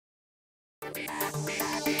The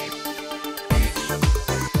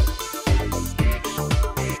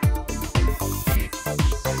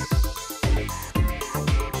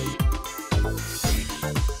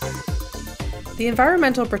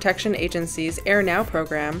Environmental Protection Agency's AirNow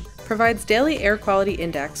program provides daily air quality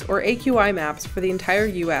index or AQI maps for the entire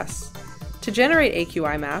U.S. To generate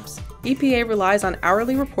AQI maps, EPA relies on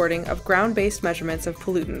hourly reporting of ground-based measurements of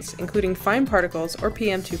pollutants, including fine particles or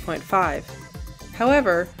PM 2.5.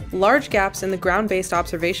 However, large gaps in the ground-based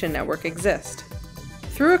observation network exist.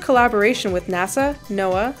 Through a collaboration with NASA,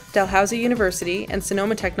 NOAA, Dalhousie University, and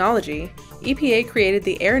Sonoma Technology, EPA created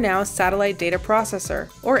the AirNow Satellite Data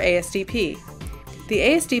Processor, or ASDP. The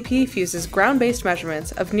ASDP fuses ground-based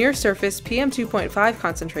measurements of near-surface PM 2.5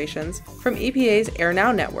 concentrations from EPA's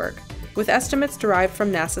AirNow network with estimates derived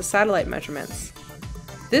from NASA's satellite measurements.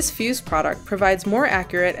 This fused product provides more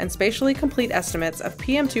accurate and spatially complete estimates of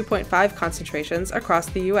PM 2.5 concentrations across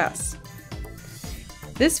the U.S.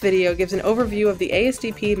 This video gives an overview of the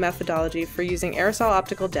ASDP methodology for using aerosol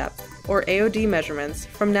optical depth, or AOD measurements,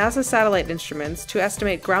 from NASA satellite instruments to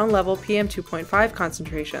estimate ground-level PM 2.5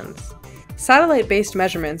 concentrations. Satellite-based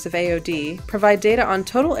measurements of AOD provide data on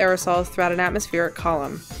total aerosols throughout an atmospheric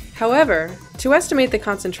column. However, to estimate the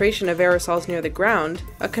concentration of aerosols near the ground,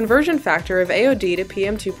 a conversion factor of AOD to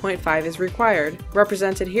PM 2.5 is required,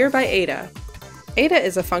 represented here by eta. Eta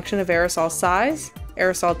is a function of aerosol size,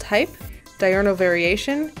 aerosol type, diurnal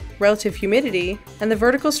variation, relative humidity, and the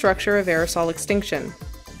vertical structure of aerosol extinction.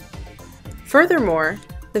 Furthermore,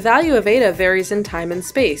 the value of eta varies in time and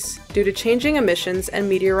space due to changing emissions and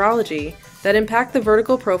meteorology that impact the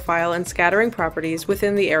vertical profile and scattering properties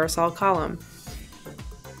within the aerosol column.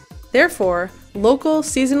 Therefore, local,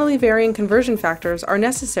 seasonally varying conversion factors are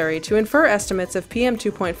necessary to infer estimates of PM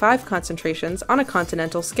 2.5 concentrations on a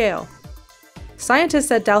continental scale.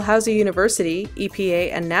 Scientists at Dalhousie University,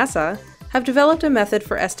 EPA, and NASA have developed a method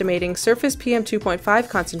for estimating surface PM 2.5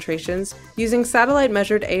 concentrations using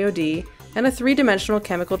satellite-measured AOD and a three-dimensional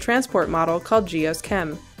chemical transport model called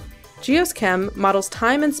GeosChem. GeosChem models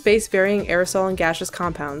time and space-varying aerosol and gaseous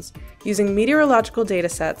compounds using meteorological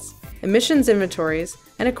datasets, emissions inventories,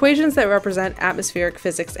 and equations that represent atmospheric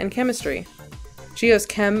physics and chemistry.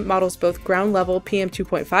 GeosChem models both ground-level PM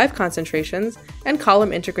 2.5 concentrations and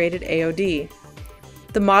column-integrated AOD.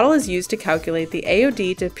 The model is used to calculate the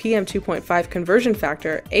AOD to PM 2.5 conversion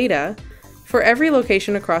factor, eta, for every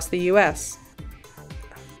location across the U.S.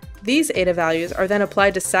 These eta values are then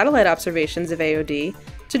applied to satellite observations of AOD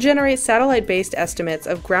to generate satellite-based estimates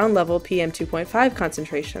of ground-level PM 2.5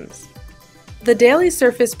 concentrations. The daily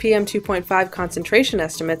surface PM 2.5 concentration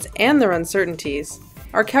estimates and their uncertainties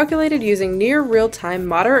are calculated using near real-time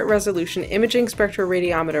moderate-resolution imaging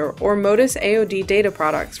spectroradiometer or MODIS AOD data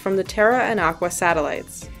products from the Terra and Aqua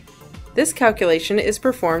satellites. This calculation is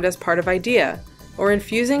performed as part of IDEA, or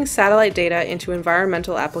infusing satellite data into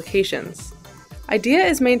environmental applications. IDEA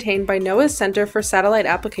is maintained by NOAA's Center for Satellite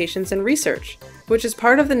Applications and Research, which is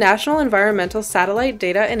part of the National Environmental Satellite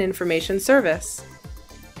Data and Information Service.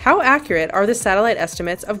 How accurate are the satellite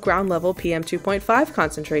estimates of ground-level PM 2.5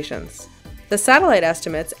 concentrations? The satellite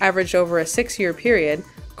estimates, averaged over a 6-year period,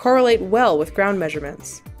 correlate well with ground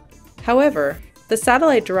measurements. However, the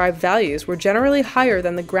satellite-derived values were generally higher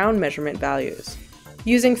than the ground measurement values.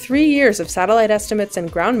 Using 3 years of satellite estimates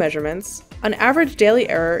and ground measurements, an average daily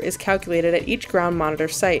error is calculated at each ground monitor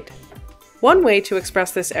site. One way to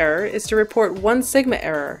express this error is to report 1 sigma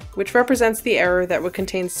error, which represents the error that would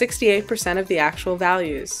contain 68% of the actual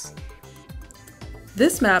values.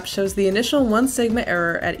 This map shows the initial 1 sigma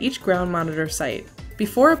error at each ground monitor site,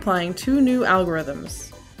 before applying 2 new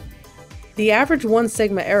algorithms. The average 1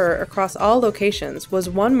 sigma error across all locations was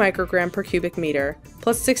 1 microgram per cubic meter,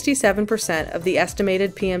 plus 67% of the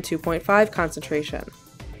estimated PM 2.5 concentration.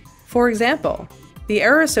 For example, the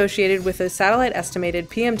error associated with a satellite estimated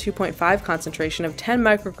PM 2.5 concentration of 10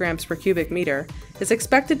 micrograms per cubic meter is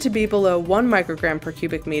expected to be below 1 microgram per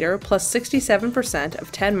cubic meter plus 67%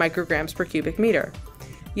 of 10 micrograms per cubic meter,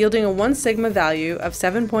 yielding a 1 sigma value of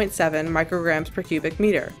 7.7 micrograms per cubic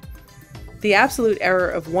meter. The absolute error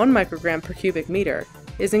of 1 microgram per cubic meter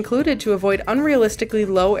is included to avoid unrealistically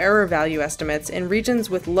low error value estimates in regions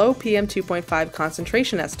with low PM 2.5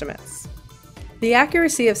 concentration estimates. The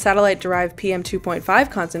accuracy of satellite-derived PM 2.5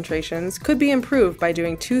 concentrations could be improved by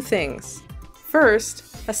doing 2 things. First,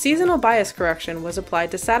 a seasonal bias correction was applied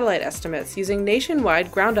to satellite estimates using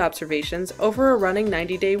nationwide ground observations over a running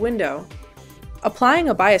 90-day window. Applying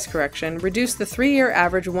a bias correction reduced the 3-year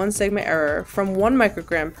average 1 sigma error from 1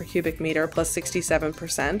 microgram per cubic meter plus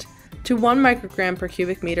 67% to 1 microgram per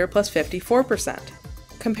cubic meter plus 54%.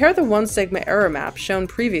 Compare the 1 sigma error map shown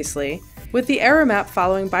previously with the error map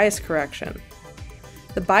following bias correction.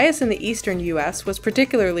 The bias in the eastern US was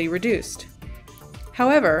particularly reduced.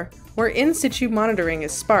 However, where in situ monitoring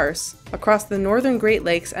is sparse, across the northern Great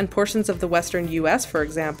Lakes and portions of the western US, for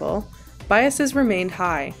example, biases remained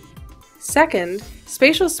high. Second,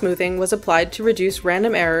 spatial smoothing was applied to reduce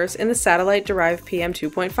random errors in the satellite-derived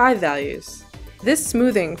PM2.5 values. This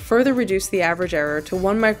smoothing further reduced the average error to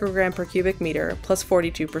 1 microgram per cubic meter plus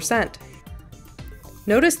 42%.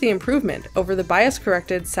 Notice the improvement over the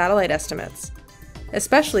bias-corrected satellite estimates,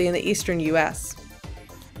 especially in the eastern US.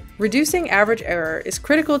 Reducing average error is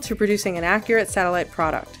critical to producing an accurate satellite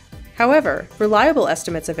product. However, reliable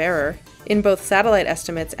estimates of error, in both satellite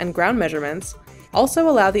estimates and ground measurements, also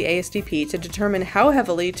allow the ASDP to determine how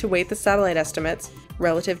heavily to weight the satellite estimates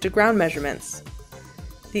relative to ground measurements.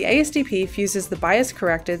 The ASDP fuses the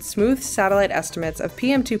bias-corrected smooth satellite estimates of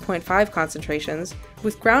PM2.5 concentrations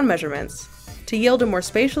with ground measurements to yield a more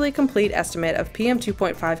spatially complete estimate of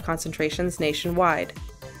PM2.5 concentrations nationwide.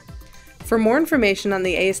 For more information on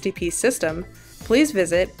the ASDP system, please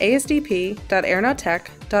visit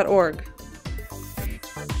asdp.airnowtech.org.